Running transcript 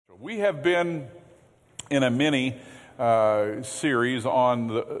We have been in a mini series on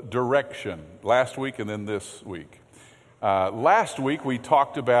the direction last week and then this week. Last week we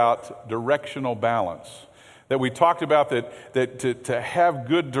talked about directional balance. That we talked about that to have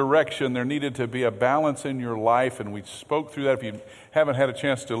good direction, there needed to be a balance in your life, and we spoke through that. If you haven't had a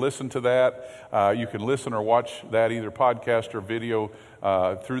chance to listen to that, you can listen or watch that either podcast or video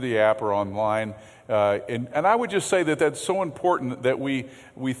through the app or online. And I would just say that that's so important that we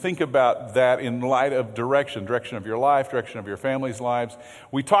think about that in light of direction of your life, direction of your family's lives.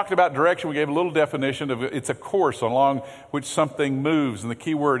 We talked about direction. We gave a little definition of it. It's a course along which something moves, and the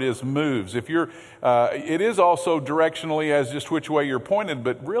key word is moves. It is also directionally as just which way you're pointed,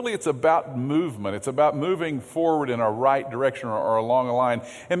 but really it's about movement. It's about moving forward in a right direction or along a line.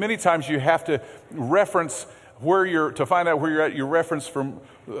 And many times you have to reference to find out where you're at, you reference from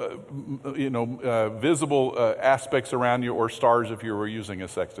visible aspects around you or stars if you were using a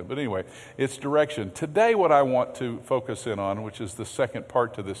sextant. But anyway, it's direction. Today what I want to focus in on, which is the second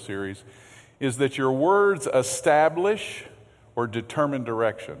part to this series, is that your words establish or determine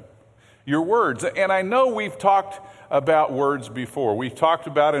direction. Your words. And I know we've talked about words before. We've talked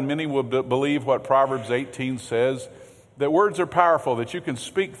about, and many will believe what Proverbs 18 says, that words are powerful, that you can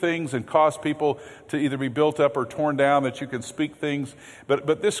speak things and cause people to either be built up or torn down, that you can speak things.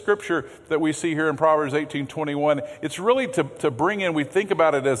 But this scripture that we see here in Proverbs 18:21, it's really to bring in, we think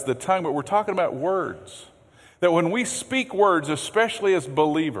about it as the tongue, but we're talking about words. That when we speak words, especially as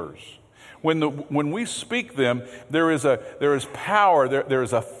believers, when we speak them, there is power, there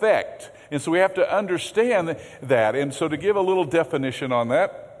is effect. And so we have to understand that. And so to give a little definition on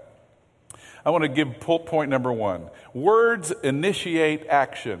that, I want to give point number one. Words initiate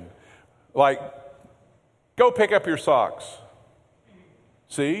action. Like, go pick up your socks.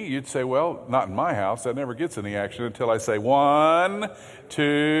 See, you'd say, well, not in my house. That never gets any action until I say 1,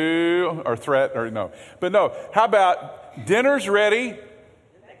 2, or threat, or no. But no, how about dinner's ready?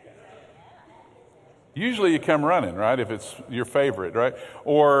 Usually you come running, right, if it's your favorite, right?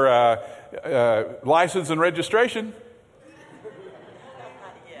 Or license and registration.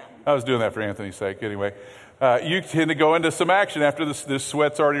 I was doing that for Anthony's sake anyway. You tend to go into some action after this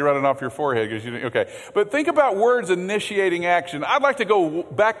sweat's already running off your forehead. Okay. But think about words initiating action. I'd like to go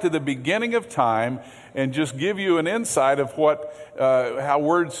back to the beginning of time and just give you an insight of how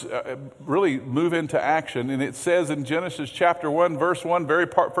words really move into action. And it says in Genesis chapter 1, verse 1,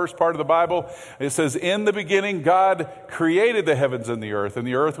 first part of the Bible, it says, "In the beginning God created the heavens and the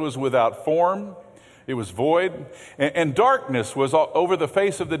earth was without form. It was void, and darkness was over the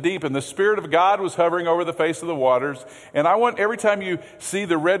face of the deep, and the Spirit of God was hovering over the face of the waters." And I want, every time you see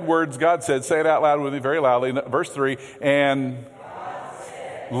the red words God said, say it out loud with me very loudly. Verse 3, and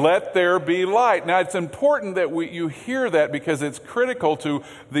let there be light. Now, it's important that you hear that because it's critical to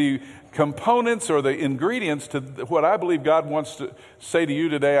the components or the ingredients to what I believe God wants to say to you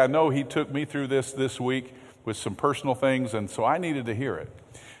today. I know He took me through this week with some personal things, and so I needed to hear it.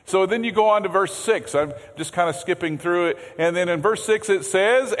 So then you go on to verse 6. I'm just kind of skipping through it. And then in verse 6 it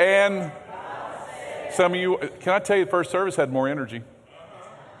says, and some of you, can I tell you, the first service had more energy.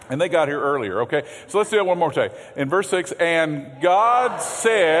 And they got here earlier, okay? So let's do it one more time. In verse 6, and God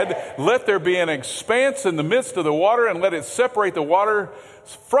said, let there be an expanse in the midst of the water, and let it separate the water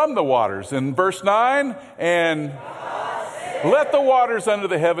from the waters. In verse 9, and let the waters under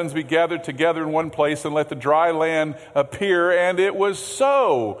the heavens be gathered together in one place, and let the dry land appear. And it was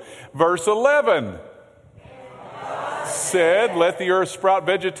so. Verse 11 said, let the earth sprout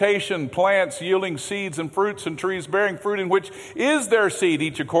vegetation, plants yielding seeds, and fruits, and trees bearing fruit, in which is their seed,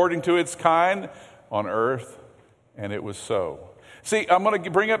 each according to its kind, on earth. And it was so. See, I'm going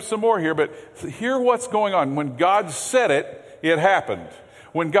to bring up some more here, but hear what's going on. When God said it, it happened.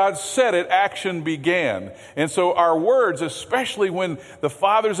 When God said it, action began. And so our words, especially when the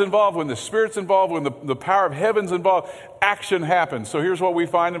Father's involved, when the Spirit's involved, when the power of heaven's involved, action happens. So here's what we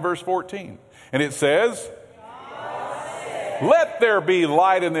find in verse 14. And it says, let there be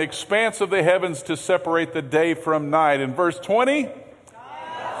light in the expanse of the heavens to separate the day from night. In verse 20,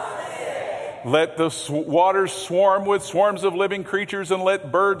 let the waters swarm with swarms of living creatures, and let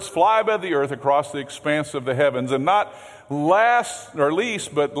birds fly above the earth across the expanse of the heavens. And not last or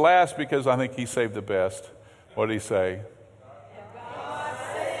least, but last, because I think He saved the best. What did He say?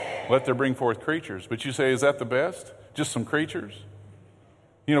 Let there bring forth creatures. But you say, is that the best? Just some creatures?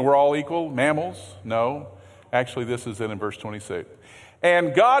 We're all equal, mammals? No. Actually, this is in verse 26.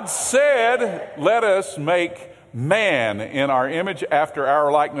 And God said, let us make man in our image after our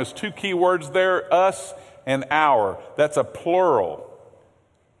likeness. Two key words there, us and our. That's a plural.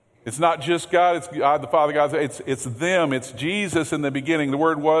 It's not just God, it's God the Father, God, it's them, it's Jesus in the beginning. The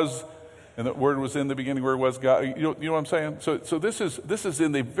Word was, and the Word was in the beginning, the Word was God. You know what I'm saying? So this is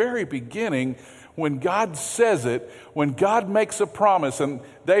in the very beginning when God says it, when God makes a promise. And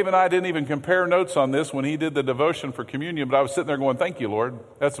Dave and I didn't even compare notes on this when he did the devotion for communion, but I was sitting there going, thank you, Lord.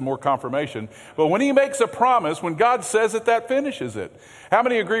 That's more confirmation. But when he makes a promise, when God says it, that finishes it. How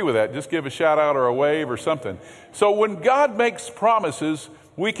many agree with that? Just give a shout out or a wave or something. So when God makes promises,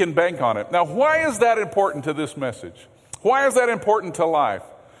 we can bank on it. Now, why is that important to this message? Why is that important to life?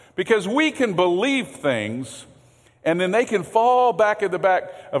 Because we can believe things, and then they can fall back in the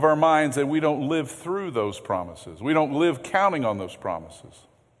back of our minds, and we don't live through those promises. We don't live counting on those promises.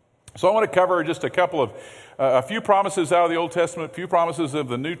 So I want to cover just a few promises out of the Old Testament, a few promises of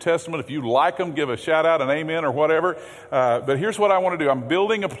the New Testament. If you like them, give a shout out, an amen, or whatever. But here's what I want to do. I'm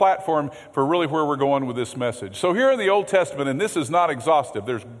building a platform for really where we're going with this message. So here in the Old Testament, and this is not exhaustive,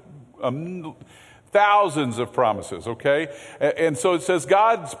 there's thousands of promises, okay? And so it says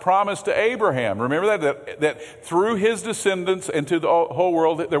God's promise to Abraham. Remember that through his descendants and to the whole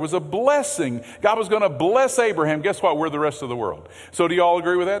world, there was a blessing. God was going to bless Abraham. Guess what? We're the rest of the world. So do you all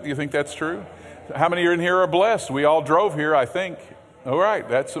agree with that? Do you think that's true? How many in here are blessed? We all drove here, I think. All right,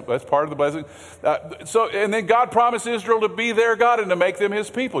 that's part of the blessing. And then God promised Israel to be their God and to make them his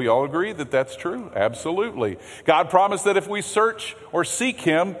people. You all agree that that's true? Absolutely. God promised that if we search or seek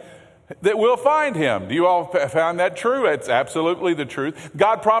him, that we'll find him. Do you all find that true? It's absolutely the truth.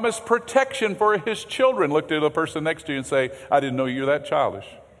 God promised protection for his children. Look to the person next to you and say, I didn't know you were that childish.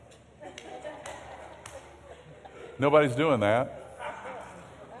 Nobody's doing that.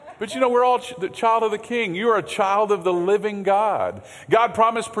 But you know, we're all the child of the King. You are a child of the living God. God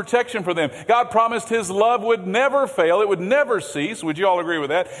promised protection for them. God promised his love would never fail. It would never cease. Would you all agree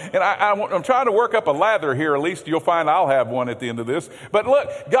with that? And I'm trying to work up a lather here. At least you'll find I'll have one at the end of this. But look,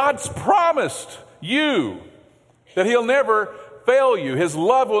 God's promised you that he'll never fail you. His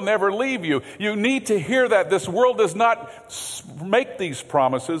love will never leave you. You need to hear that. This world does not make these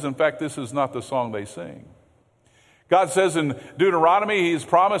promises. In fact, this is not the song they sing. God says in Deuteronomy, he's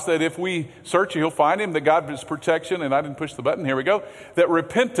promised that if we search, he'll find him, that God is protection, and I didn't push the button, here we go, that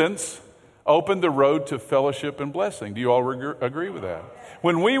repentance opened the road to fellowship and blessing. Do you all agree with that?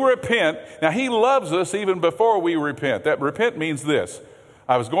 When we repent, now he loves us even before we repent. That repent means this: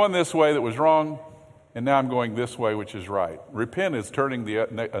 I was going this way that was wrong, and now I'm going this way, which is right. Repent is turning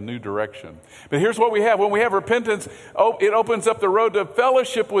a new direction. But here's what we have. When we have repentance, it opens up the road to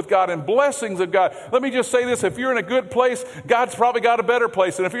fellowship with God and blessings of God. Let me just say this. If you're in a good place, God's probably got a better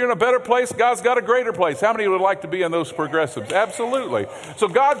place. And if you're in a better place, God's got a greater place. How many would like to be in those progressives? Absolutely. So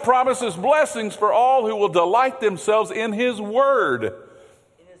God promises blessings for all who will delight themselves in his word.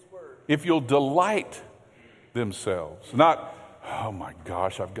 In his word. If you'll delight themselves. Not, oh my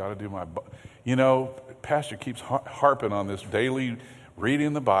gosh, I've got to do my... You know, Pastor keeps harping on this daily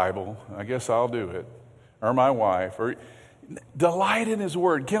reading the Bible. I guess I'll do it. Or my wife. Or delight in his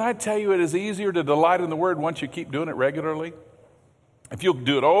word. Can I tell you it is easier to delight in the word once you keep doing it regularly? If you'll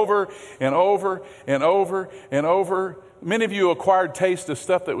do it over and over and over and over. Many of you acquired taste of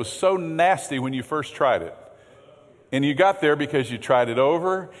stuff that was so nasty when you first tried it. And you got there because you tried it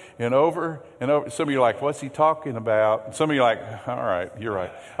over and over and over. Some of you are like, what's he talking about? Some of you are like, all right, you're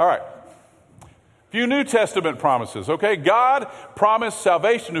right. All right. Few New Testament promises, okay? God promised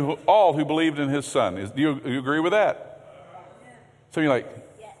salvation to all who believed in his son. Do you agree with that? So you're like,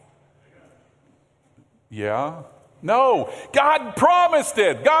 yeah? No, God promised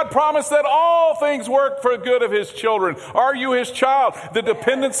it. God promised that all things work for the good of his children. Are you his child? The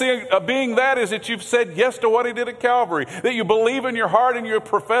dependency of being that is that you've said yes to what he did at Calvary, that you believe in your heart and you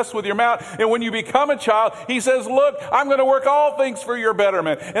profess with your mouth. And when you become a child, he says, look, I'm going to work all things for your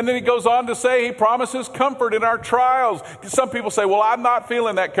betterment. And then he goes on to say he promises comfort in our trials. Some people say, well, I'm not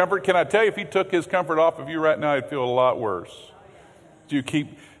feeling that comfort. Can I tell you, if he took his comfort off of you right now, I'd feel a lot worse. Do you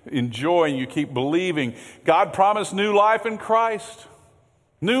keep enjoying, you keep believing? God promised new life in Christ.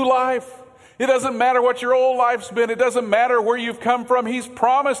 New life. It doesn't matter what your old life's been. It doesn't matter where you've come from. He's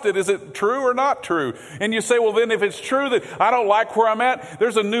promised it. Is it true or not true? And you say, well, then if it's true that I don't like where I'm at,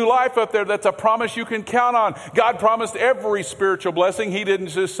 there's a new life up there that's a promise you can count on. God promised every spiritual blessing. He didn't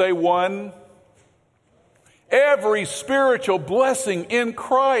just say one. Every spiritual blessing in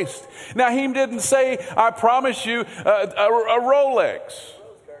Christ. Now, he didn't say, I promise you a Rolex.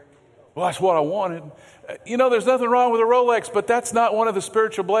 Well, that's what I wanted. You know, there's nothing wrong with a Rolex, but that's not one of the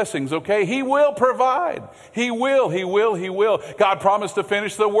spiritual blessings, okay? He will provide. He will. God promised to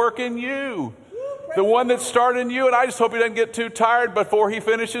finish the work in you. The one that started in you, and I just hope he doesn't get too tired before he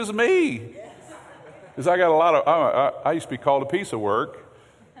finishes me. Because I got a lot of, I used to be called a piece of work.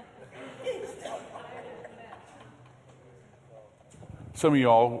 Some of you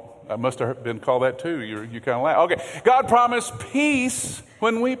all must have been called that too. You kind of laugh. Okay, God promised peace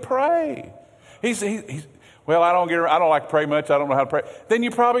when we pray. Well, I don't like to pray much. I don't know how to pray. Then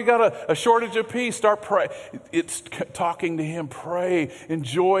you probably got a shortage of peace. Start praying. It's talking to Him. Pray.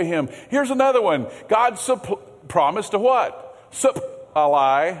 Enjoy Him. Here's another one. God promised to what?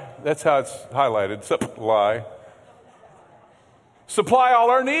 Supply. That's how it's highlighted. Supply. Supply all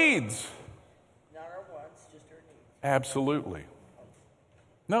our needs. Not our wants, just our needs. Absolutely.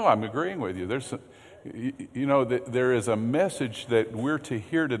 No, I'm agreeing with you. There is a message that we're to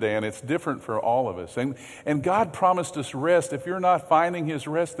hear today, and it's different for all of us. And God promised us rest. If you're not finding His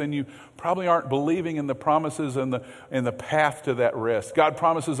rest, then you probably aren't believing in the promises and the path to that rest. God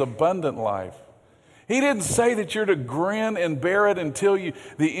promises abundant life. He didn't say that you're to grin and bear it until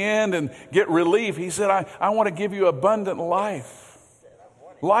the end and get relief. He said, I want to give you abundant life.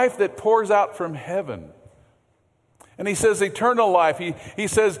 Life that pours out from heaven. And He says eternal life. He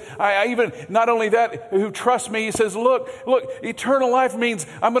says, I even, not only that, who trust me, He says, look, eternal life means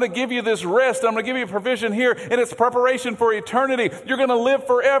I'm going to give you this rest. I'm going to give you provision here, and it's preparation for eternity. You're going to live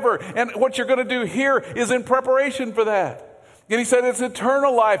forever. And what you're going to do here is in preparation for that. And He said it's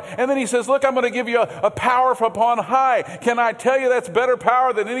eternal life. And then He says, look, I'm going to give you a power from upon high. Can I tell you that's better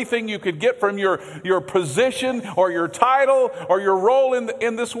power than anything you could get from your position or your title or your role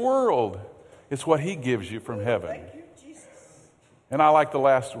in this world? It's what He gives you from heaven. And I like the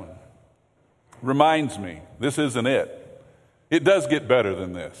last one. Reminds me, this isn't it. It does get better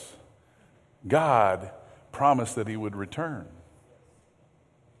than this. God promised that He would return.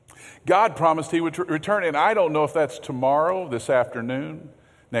 God promised He would return, and I don't know if that's tomorrow, this afternoon,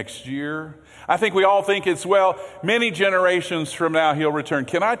 next year. I think we all think it's, many generations from now He'll return.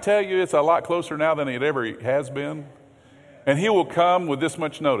 Can I tell you it's a lot closer now than it ever has been? And He will come with this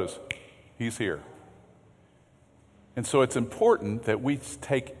much notice. He's here. And so it's important that we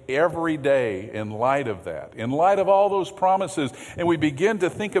take every day in light of that, in light of all those promises, and we begin to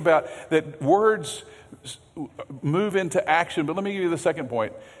think about that words move into action. But let me give you the second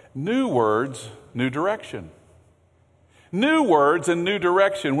point. New words, new direction. New words and new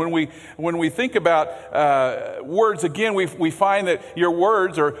direction. When we think about words, again, we find that your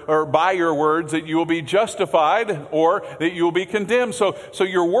words, or by your words, that you will be justified or that you will be condemned. So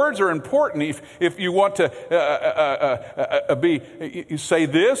your words are important. If you want to you say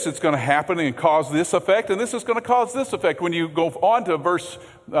this, it's going to happen and cause this effect, and this is going to cause this effect. When you go on to verse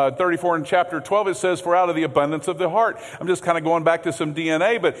 34 in chapter 12, it says, for out of the abundance of the heart. I'm just kind of going back to some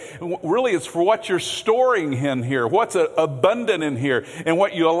DNA, but really it's for what you're storing in here, what's abundant in here, and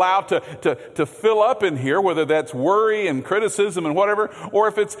what you allow to fill up in here, whether that's worry and criticism and whatever, or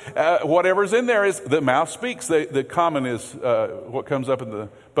if it's whatever's in there is the mouth speaks. The common is what comes up in the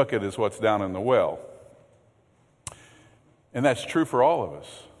bucket is what's down in the well. And that's true for all of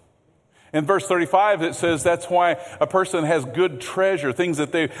us. In verse 35, it says that's why a person has good treasure, things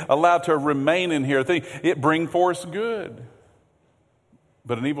that they allow to remain in here. It brings forth good.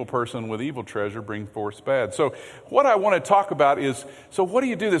 But an evil person with evil treasure brings forth bad. So what I want to talk about is, so what do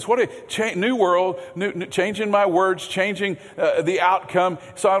you do this? New world, changing my words, changing the outcome.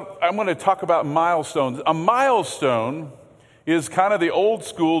 So I'm going to talk about milestones. A milestone is kind of the old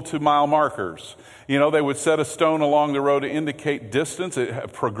school to mile markers. You know, they would set a stone along the road to indicate distance, a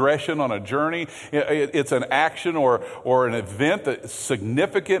progression on a journey. It's an action or an event that's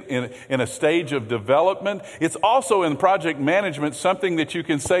significant in a stage of development. It's also in project management something that you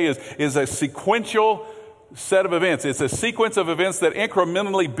can say is a sequential set of events. It's a sequence of events that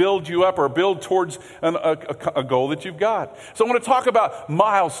incrementally build you up or build towards a goal that you've got. So I want to talk about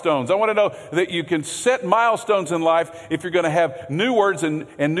milestones. I want to know that you can set milestones in life if you're going to have new words and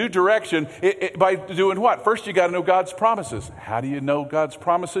new direction by doing what? First, you got to know God's promises. How do you know God's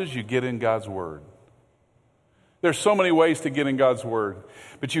promises? You get in God's Word. There's so many ways to get in God's Word.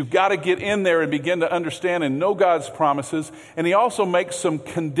 But you've got to get in there and begin to understand and know God's promises. And He also makes some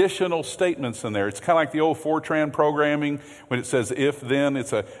conditional statements in there. It's kind of like the old Fortran programming when it says if, then.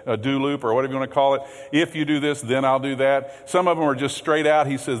 It's a do loop or whatever you want to call it. If you do this, then I'll do that. Some of them are just straight out.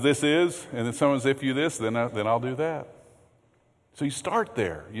 He says this is. And then some is if you this, then I'll do that. So you start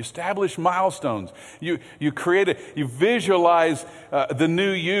there. You establish milestones. You visualize the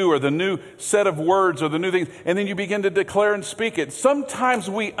new you or the new set of words or the new things, and then you begin to declare and speak it. Sometimes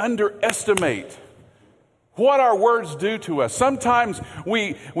we underestimate what our words do to us. Sometimes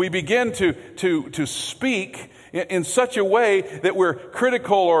we begin to speak in such a way that we're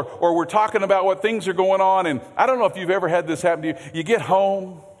critical or we're talking about what things are going on. And I don't know if you've ever had this happen to you. You get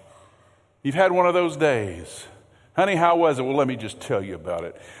home, you've had one of those days. Honey, how was it? Well, let me just tell you about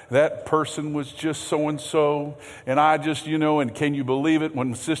it. That person was just so-and-so, and I just, and can you believe it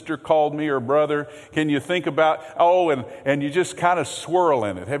when sister called me or brother? Can you think about, and you just kind of swirl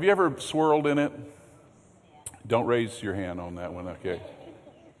in it. Have you ever swirled in it? Don't raise your hand on that one, okay?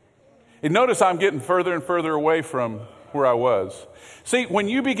 And notice I'm getting further and further away from where I was. See, when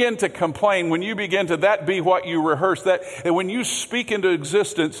you begin to complain, when you begin to that be what you rehearse, and when you speak into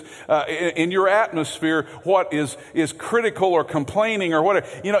existence in your atmosphere what is critical or complaining or whatever,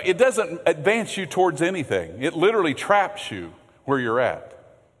 it doesn't advance you towards anything. It literally traps you where you're at.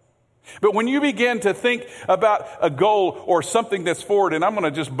 But when you begin to think about a goal or something that's forward, and I'm going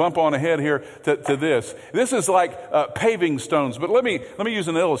to just bump on ahead here to this. This is like paving stones. But let me use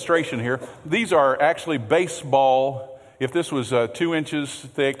an illustration here. These are actually baseball. If this was 2 inches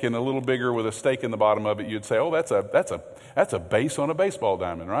thick and a little bigger with a stake in the bottom of it, you'd say, oh, that's a base on a baseball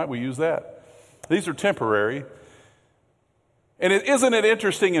diamond, right? We use that. These are temporary. And isn't it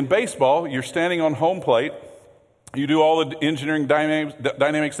interesting in baseball, you're standing on home plate, you do all the engineering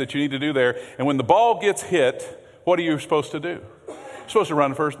dynamics that you need to do there, and when the ball gets hit, what are you supposed to do? You're supposed to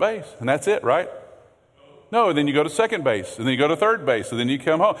run to first base, and that's it, right? No, then you go to second base, and then you go to third base, and then you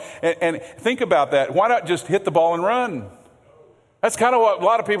come home. And think about that. Why not just hit the ball and run? That's kind of what a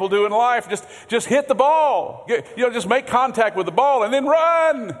lot of people do in life. Just hit the ball. Just make contact with the ball and then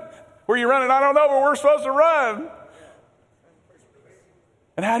run. Where are you running? I don't know, but we're supposed to run.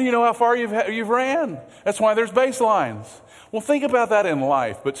 And how do you know how far you've ran? That's why there's baselines. Well, think about that in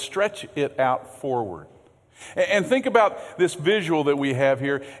life, but stretch it out forward. And think about this visual that we have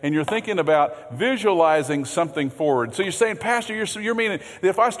here, and you're thinking about visualizing something forward. So you're saying, Pastor, you're meaning that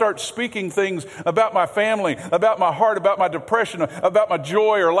if I start speaking things about my family, about my heart, about my depression, about my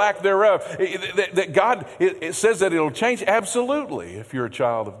joy or lack thereof, that God, it says that it'll change? Absolutely, if you're a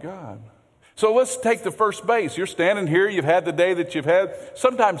child of God. So let's take the first base. You're standing here, you've had the day that you've had.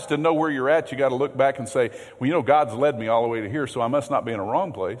 Sometimes to know where you're at, you got to look back and say, well, God's led me all the way to here, so I must not be in a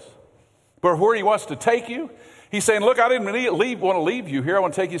wrong place. But where he wants to take you, he's saying, look, I didn't want to leave you here. I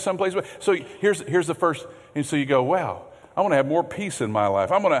want to take you someplace. So here's the first. And so you go, wow, I want to have more peace in my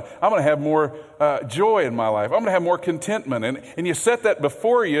life. I'm going to have more joy in my life. I'm going to have more contentment. And you set that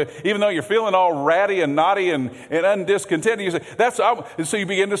before you, even though you're feeling all ratty and naughty and undiscontented. You say, and so you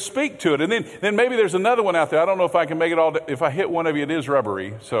begin to speak to it. And then maybe there's another one out there. I don't know if I can make it all. If I hit one of you, it is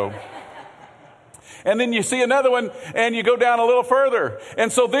rubbery. So. And then you see another one and you go down a little further.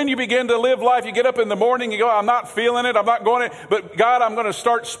 And so then you begin to live life. You get up in the morning, you go, I'm not feeling it. I'm not going it. But God, I'm going to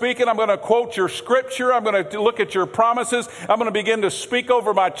start speaking. I'm going to quote your scripture. I'm going to look at your promises. I'm going to begin to speak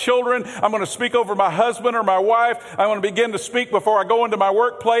over my children. I'm going to speak over my husband or my wife. I'm going to begin to speak before I go into my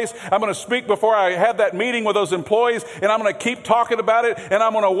workplace. I'm going to speak before I have that meeting with those employees. And I'm going to keep talking about it. And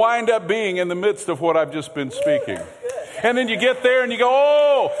I'm going to wind up being in the midst of what I've just been speaking. And then you get there and you go,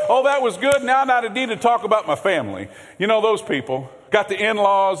 oh, that was good. Now I need to talk about my family. Those people got the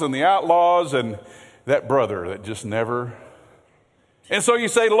in-laws and the outlaws and that brother that just never. And so you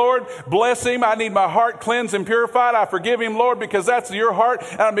say, Lord, bless him. I need my heart cleansed and purified. I forgive him, Lord, because that's your heart.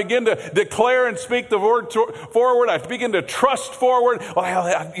 And I begin to declare and speak the word forward. I begin to trust forward. Well,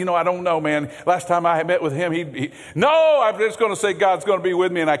 I don't know, man. Last time I met with him, no, I'm just going to say God's going to be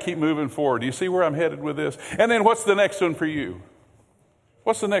with me, and I keep moving forward. Do you see where I'm headed with this? And then what's the next one for you?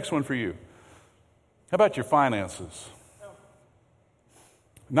 What's the next one for you? How about your finances?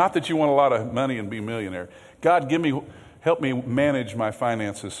 Not that you want a lot of money and be a millionaire. God, help me manage my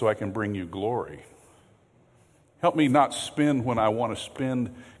finances so I can bring you glory. Help me not spend when I want to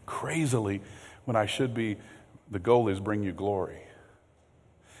spend crazily when I should be. The goal is bring you glory.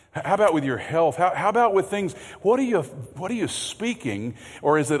 How about with your health? How about with things? What are you speaking?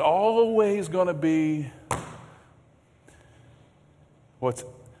 Or is it always going to be what's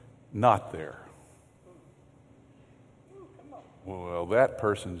not there? Well, that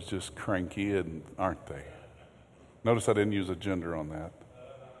person's just cranky, aren't they? Notice I didn't use a gender on that.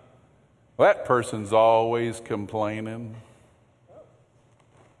 That person's always complaining.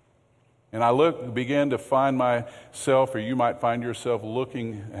 And I began to find myself, or you might find yourself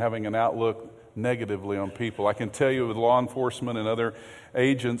having an outlook negatively on people. I can tell you with law enforcement and other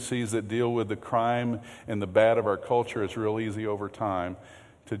agencies that deal with the crime and the bad of our culture, it's real easy over time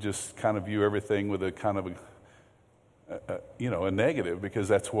to just kind of view everything with a kind of a negative, because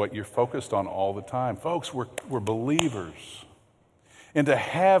that's what you're focused on all the time. Folks, we're believers. And to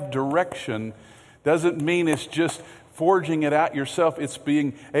have direction doesn't mean it's just forging it out yourself. It's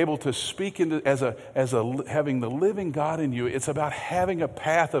being able to speak into having the living God in you. It's about having a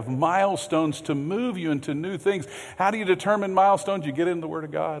path of milestones to move you into new things. How do you determine milestones? You get in the Word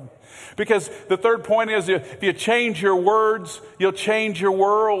of God. Because the third point is, if you change your words, you'll change your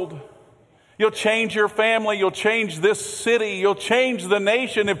world. You'll change your family. You'll change this city. You'll change the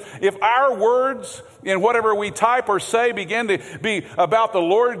nation. If our words and whatever we type or say begin to be about the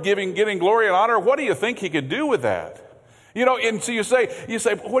Lord getting glory and honor, what do you think He could do with that? You know, and so you say,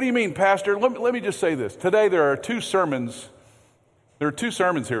 what do you mean, Pastor? Let me just say this. Today there are two sermons. There are two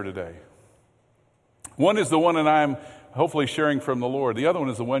sermons here today. One is the one that I'm hopefully sharing from the Lord. The other one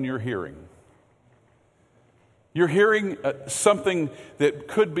is the one you're hearing. You're hearing something that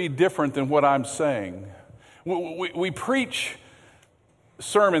could be different than what I'm saying. We preach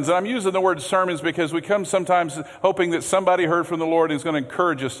sermons, and I'm using the word sermons because we come sometimes hoping that somebody heard from the Lord and is going to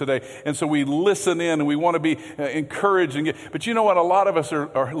encourage us today. And so we listen in and we want to be encouraged. But you know what? A lot of us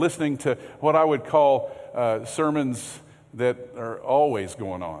are listening to what I would call sermons that are always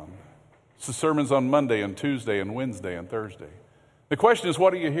going on. It's the sermons on Monday and Tuesday and Wednesday and Thursday. The question is,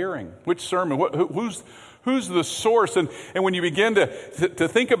 what are you hearing? Which sermon? Who's the source? And when you begin to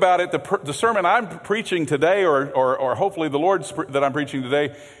think about it, the sermon I'm preaching today, or hopefully the Lord's that I'm preaching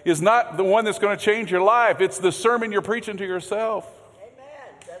today, is not the one that's going to change your life. It's the sermon you're preaching to yourself. Amen.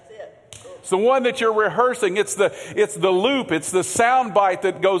 That's it. It's the one that you're rehearsing. It's the loop. It's the sound bite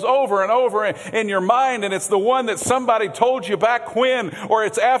that goes over and over in your mind. And it's the one that somebody told you back when, or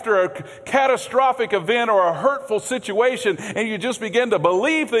it's after a catastrophic event or a hurtful situation, and you just begin to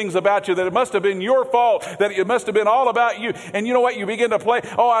believe things about you, that it must have been your fault, that it must have been all about you. And you know what? You begin to play,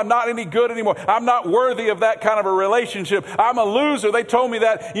 I'm not any good anymore. I'm not worthy of that kind of a relationship. I'm a loser. They told me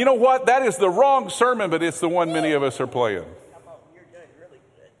that. You know what? That is the wrong sermon, but it's the one many of us are playing. Come on, you're doing really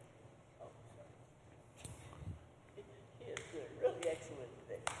good. He is doing really excellent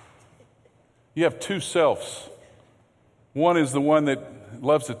today. You have two selves. One is the one that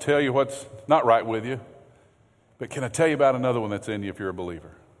loves to tell you what's not right with you. But can I tell you about another one that's in you if you're a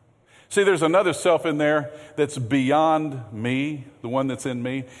believer? See, there's another self in there that's beyond me, the one that's in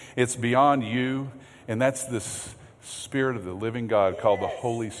me. It's beyond you, and that's this Spirit of the living God called the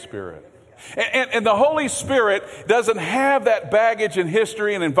Holy Spirit. And the Holy Spirit doesn't have that baggage and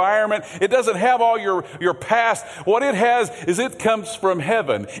history and environment. It doesn't have all your past. What it has is it comes from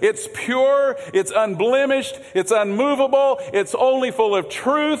heaven. It's pure, it's unblemished, it's unmovable, it's only full of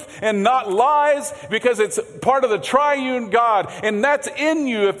truth and not lies, because it's part of the triune God. And that's in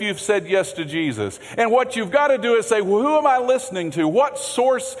you if you've said yes to Jesus. And what you've got to do is say, well, who am I listening to? What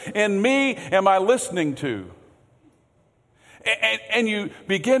source in me am I listening to? And you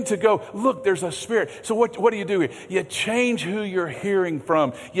begin to go, look, there's a Spirit. So what do you do here? You change who you're hearing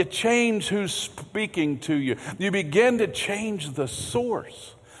from. You change who's speaking to you. You begin to change the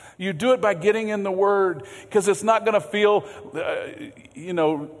source. You do it by getting in the Word, because it's not going to feel,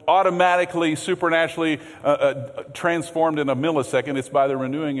 automatically, supernaturally transformed in a millisecond. It's by the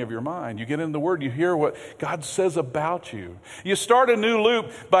renewing of your mind. You get in the Word, you hear what God says about you. You start a new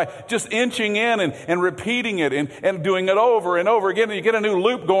loop by just inching in and repeating it and doing it over and over again. And you get a new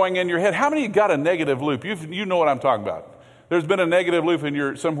loop going in your head. How many of you got a negative loop? You know what I'm talking about. There's been a negative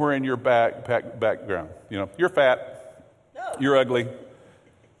loop somewhere in your background. You're fat. No. You're ugly.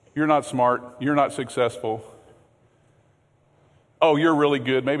 You're not smart. You're not successful. Oh, you're really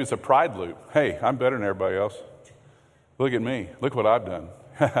good. Maybe it's a pride loop. Hey, I'm better than everybody else. Look at me. Look what I've done.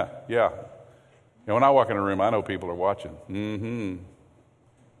 Yeah. When I walk in a room, I know people are watching.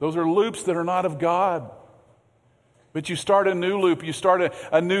 Those are loops that are not of God. But you start a new loop. You start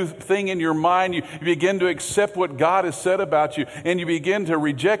a new thing in your mind. You begin to accept what God has said about you, and you begin to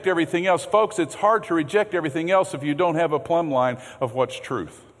reject everything else. Folks, it's hard to reject everything else if you don't have a plumb line of what's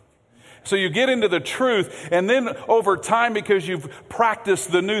truth. So you get into the truth, and then over time, because you've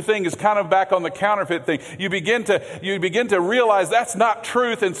practiced the new thing, is kind of back on the counterfeit thing. You begin to realize that's not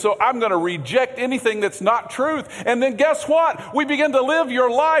truth, and so I'm going to reject anything that's not truth. And then guess what? We begin to live your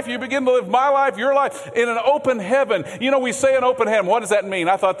life. You begin to live my life, your life, in an open heaven. We say an open heaven. What does that mean?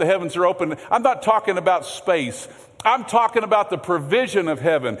 I thought the heavens are open. I'm not talking about space. I'm talking about the provision of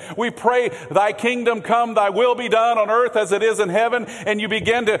heaven. We pray, thy kingdom come, thy will be done on earth as it is in heaven. And you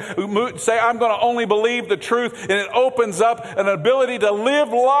begin to say, I'm going to only believe the truth. And it opens up an ability to live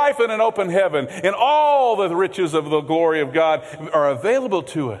life in an open heaven. And all the riches of the glory of God are available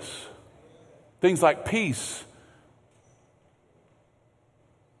to us. Things like peace,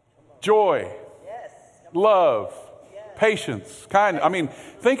 joy, love, patience, kindness. I mean,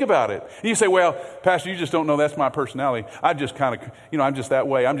 think about it. And you say, well, Pastor, you just don't know that's my personality. I just kind of, I'm just that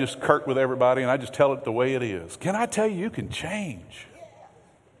way. I'm just curt with everybody, and I just tell it the way it is. Can I tell you can change?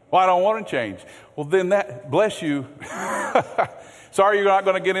 Well, I don't want to change. Well, then that, bless you. Sorry you're not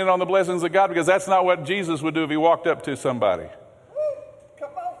going to get in on the blessings of God, because that's not what Jesus would do if he walked up to somebody.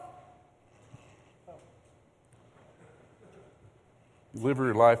 Come on. Live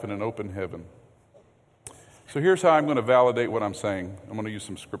your life in an open heaven. So here's how I'm going to validate what I'm saying. I'm going to use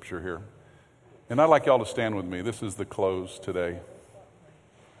some scripture here. And I'd like y'all to stand with me. This is the close today.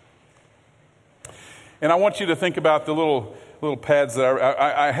 And I want you to think about the little pads that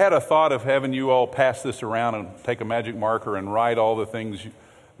I had a thought of having you all pass this around and take a magic marker and write all the things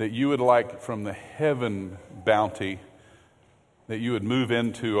that you would like from the heaven bounty that you would move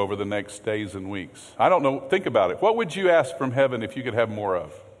into over the next days and weeks. I don't know. Think about it. What would you ask from heaven if you could have more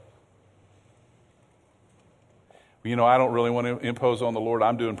of? I don't really want to impose on the Lord.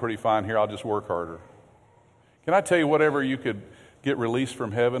 I'm doing pretty fine here. I'll just work harder. Can I tell you, whatever you could get released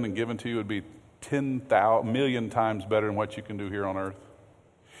from heaven and given to you would be 10,000 million times better than what you can do here on earth.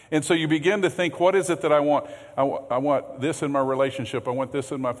 And so you begin to think, what is it that I want? I want this in my relationship. I want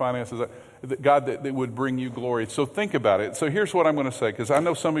this in my finances. God, that would bring you glory. So think about it. So here's what I'm going to say, because I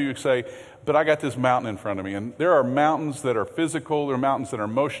know some of you say, but I got this mountain in front of me. And there are mountains that are physical. There are mountains that are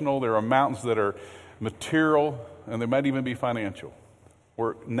emotional. There are mountains that are material. And they might even be financial,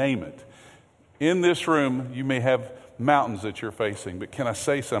 or name it. In this room, you may have mountains that you're facing, but can I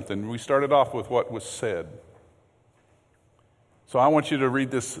say something? We started off with what was said. So I want you to read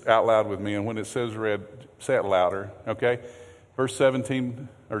this out loud with me, and when it says read, say it louder, okay? Verse 17,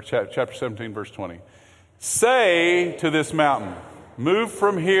 or chapter 17, verse 20. Say to this mountain, move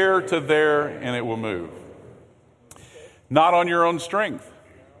from here to there, and it will move. Not on your own strength,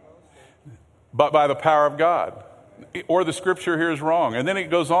 but by the power of God. Or the scripture here is wrong. And then it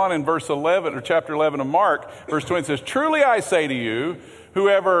goes on in verse 11, or chapter 11 of Mark, verse 20 says, truly I say to you,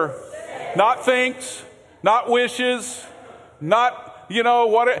 whoever not thinks, not wishes, not,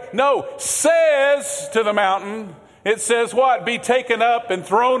 says to the mountain, it says what? Be taken up and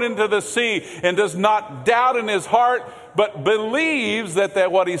thrown into the sea, and does not doubt in his heart, but believes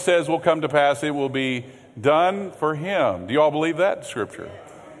that what he says will come to pass. It will be done for him. Do you all believe that scripture?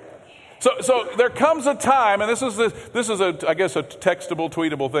 So there comes a time, and this is I guess a textable,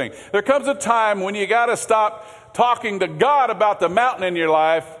 tweetable thing. There comes a time when you got to stop talking to God about the mountain in your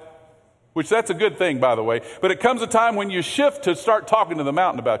life, which that's a good thing, by the way. But it comes a time when you shift to start talking to the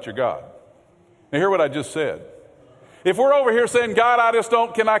mountain about your God. Now hear what I just said. If we're over here saying, God, I just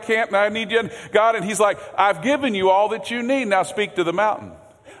don't, I can't, and I need you, God, and he's like, I've given you all that you need. Now speak to the mountain.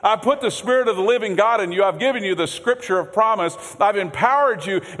 I've put the Spirit of the living God in you. I've given you the scripture of promise. I've empowered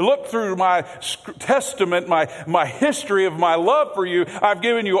you. Look through my testament, my history of my love for you. I've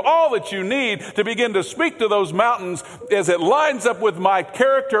given you all that you need to begin to speak to those mountains as it lines up with my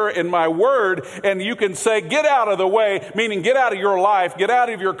character and my word. And you can say, get out of the way, meaning get out of your life, get out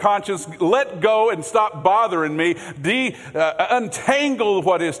of your conscience, let go and stop bothering me. Untangle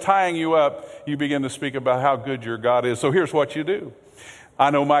what is tying you up. You begin to speak about how good your God is. So here's what you do. I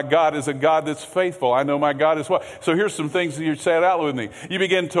know my God is a God that's faithful. I know my God is what? So here's some things that you say it out with me. You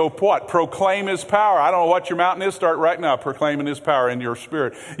begin to what? Proclaim his power. I don't know what your mountain is. Start right now proclaiming his power in your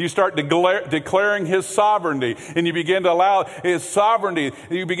spirit. You start declaring his sovereignty, and you begin to allow his sovereignty.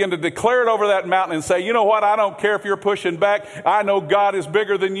 You begin to declare it over that mountain and say, you know what? I don't care if you're pushing back. I know God is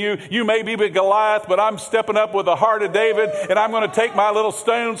bigger than you. You may be big Goliath, but I'm stepping up with the heart of David, and I'm going to take my little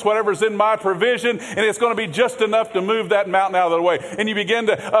stones, whatever's in my provision, and it's going to be just enough to move that mountain out of the way. And you begin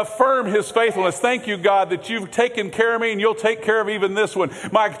to affirm his faithfulness. Thank you, God, that you've taken care of me, and you'll take care of even this one.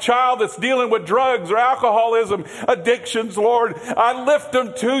 My child that's dealing with drugs or alcoholism, addictions, Lord, I lift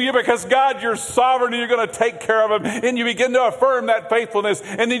them to you because, God, you're sovereign and you're going to take care of them. And you begin to affirm that faithfulness,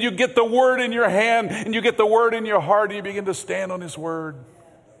 and then you get the word in your hand, and you get the word in your heart, and you begin to stand on his word.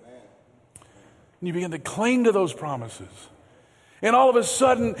 And you begin to cling to those promises. And all of a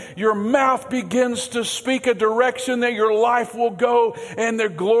sudden, your mouth begins to speak a direction that your life will go, and the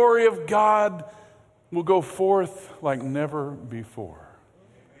glory of God will go forth like never before.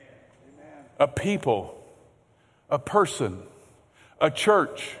 Amen. A people, a person, a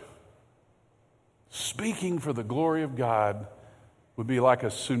church speaking for the glory of God would be like a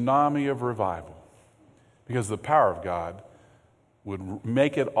tsunami of revival, because the power of God would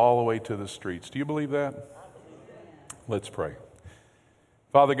make it all the way to the streets. Do you believe that? Let's pray.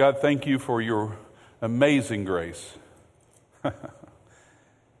 Father God, thank you for your amazing grace.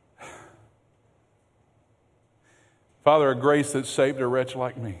 Father, a grace that saved a wretch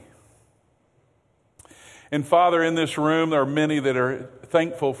like me. And Father, in this room, there are many that are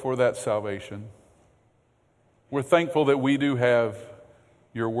thankful for that salvation. We're thankful that we do have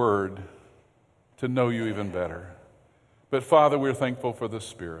your word to know you even better. But Father, we're thankful for the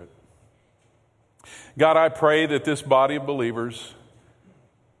Spirit. God, I pray that this body of believers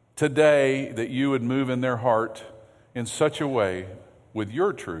today, that you would move in their heart in such a way with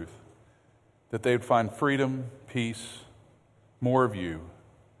your truth that they would find freedom, peace, more of you,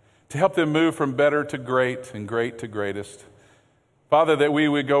 to help them move from better to great and great to greatest. Father, that we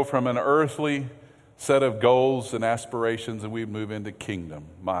would go from an earthly set of goals and aspirations and we'd move into kingdom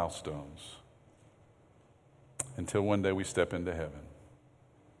milestones until one day we step into heaven.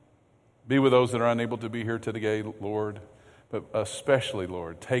 Be with those that are unable to be here today, Lord, but especially,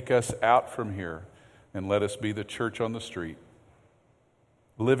 Lord, take us out from here and let us be the church on the street,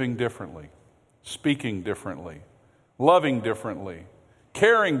 living differently, speaking differently, loving differently,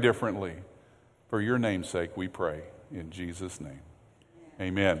 caring differently. For your name's sake, we pray in Jesus' name.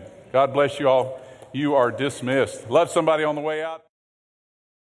 Amen. God bless you all. You are dismissed. Love somebody on the way out.